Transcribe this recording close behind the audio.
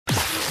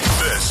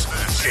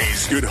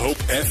This is Good Hope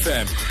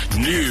FM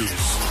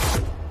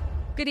News.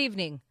 Good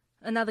evening.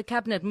 Another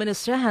cabinet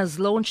minister has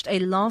launched a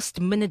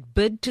last-minute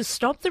bid to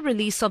stop the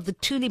release of the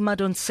Thuli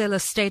Madonsela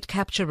state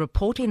capture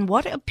report in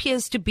what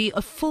appears to be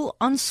a full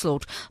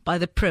onslaught by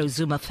the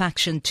pro-Zuma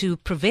faction to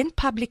prevent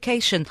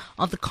publication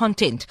of the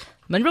content.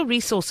 Mineral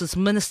Resources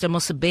Minister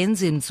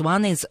Mosebenzi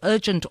Mzwane's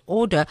urgent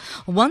order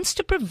wants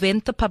to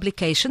prevent the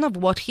publication of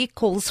what he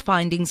calls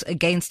findings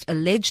against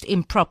alleged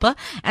improper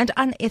and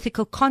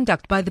unethical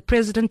conduct by the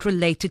president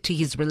related to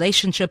his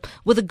relationship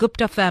with the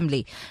Gupta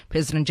family.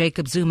 President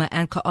Jacob Zuma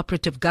and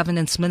Cooperative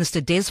Governance Minister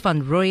Des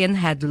van Rooyen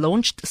had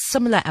launched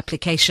similar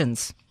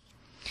applications.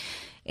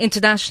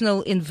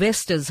 International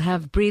investors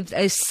have breathed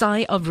a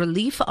sigh of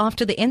relief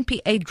after the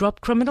NPA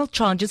dropped criminal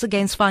charges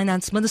against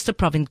Finance Minister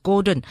Pravin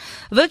Gordhan.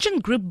 Virgin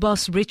Group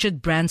boss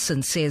Richard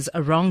Branson says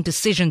a wrong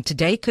decision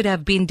today could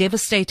have been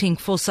devastating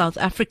for South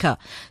Africa.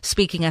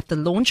 Speaking at the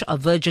launch of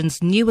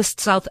Virgin's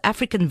newest South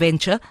African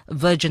venture,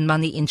 Virgin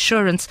Money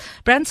Insurance,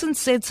 Branson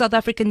said South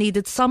Africa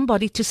needed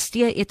somebody to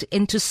steer it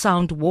into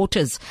sound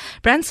waters.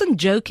 Branson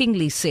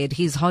jokingly said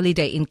his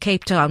holiday in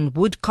Cape Town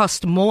would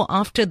cost more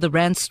after the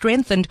rand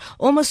strengthened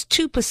almost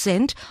 2%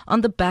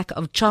 on the back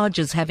of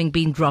charges having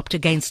been dropped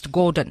against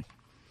Gordhan.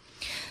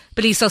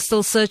 Police are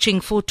still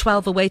searching for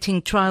 12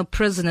 awaiting trial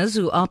prisoners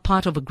who are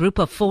part of a group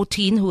of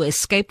 14 who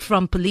escaped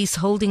from police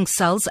holding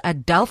cells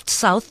at Delft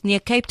South near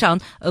Cape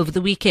Town over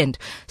the weekend.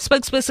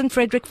 Spokesperson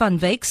Frederick van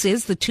Wyk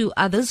says the two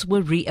others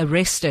were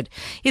rearrested.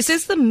 He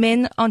says the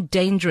men are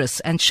dangerous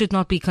and should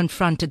not be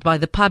confronted by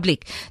the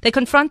public. They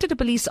confronted a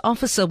police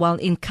officer while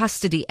in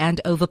custody and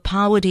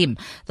overpowered him.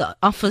 The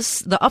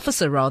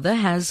officer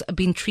has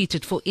been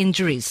treated for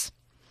injuries.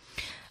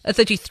 A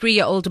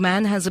 33-year-old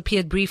man has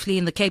appeared briefly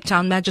in the Cape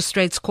Town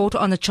Magistrates Court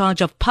on a charge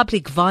of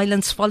public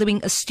violence following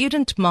a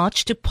student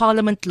march to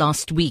Parliament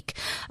last week.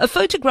 A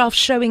photograph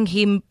showing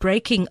him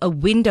breaking a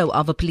window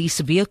of a police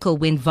vehicle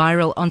went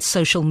viral on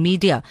social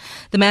media.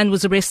 The man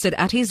was arrested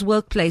at his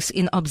workplace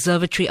in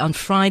Observatory on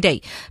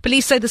Friday.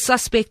 Police say the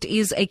suspect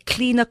is a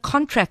cleaner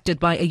contracted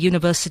by a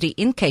university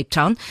in Cape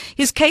Town.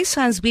 His case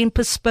has been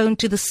postponed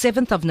to the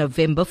 7th of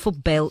November for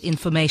bail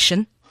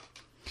information.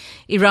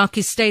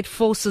 Iraqi state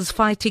forces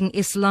fighting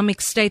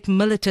Islamic State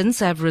militants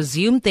have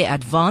resumed their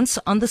advance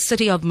on the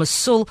city of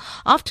Mosul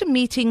after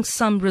meeting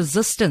some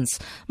resistance.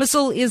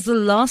 Mosul is the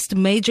last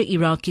major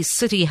Iraqi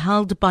city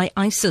held by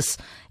ISIS.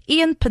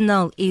 Ian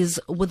Pennell is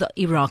with the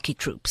Iraqi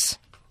troops.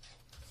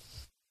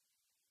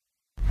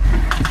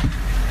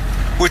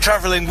 We're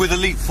travelling with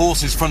elite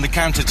forces from the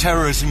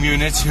counter-terrorism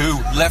unit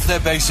who left their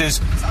bases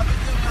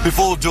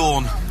before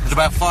dawn. At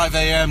about 5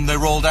 a.m. they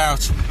rolled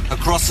out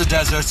across the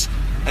desert,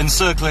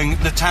 encircling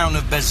the town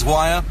of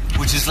Bezwaya,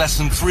 which is less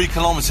than 3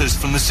 kilometres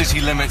from the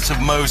city limits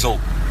of Mosul.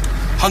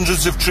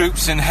 Hundreds of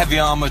troops in heavy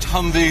armoured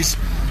Humvees,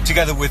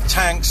 together with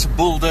tanks,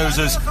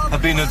 bulldozers,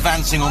 have been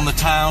advancing on the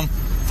town,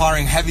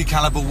 firing heavy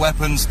caliber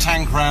weapons,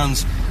 tank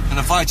rounds, and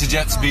a fighter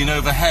jet's been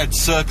overhead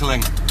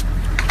circling.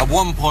 At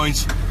one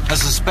point, a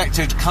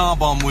suspected car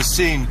bomb was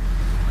seen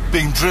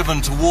being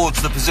driven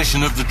towards the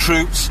position of the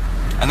troops.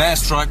 An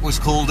airstrike was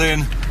called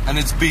in and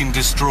it's been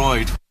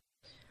destroyed.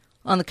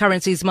 On the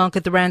currencies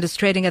market, the rand is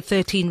trading at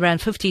 13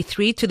 rand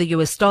 53 to the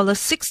US dollar,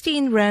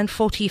 16 rand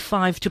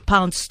 45 to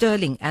pound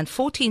sterling, and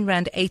 14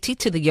 rand 80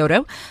 to the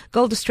euro.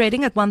 Gold is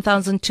trading at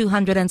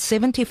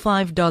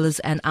 $1,275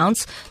 an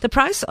ounce. The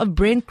price of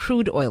Brent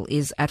crude oil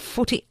is at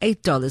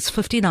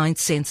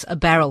 $48.59 a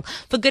barrel.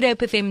 For Good Hope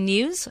FM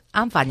News,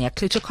 I'm Vanya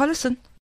Kluter-Collison.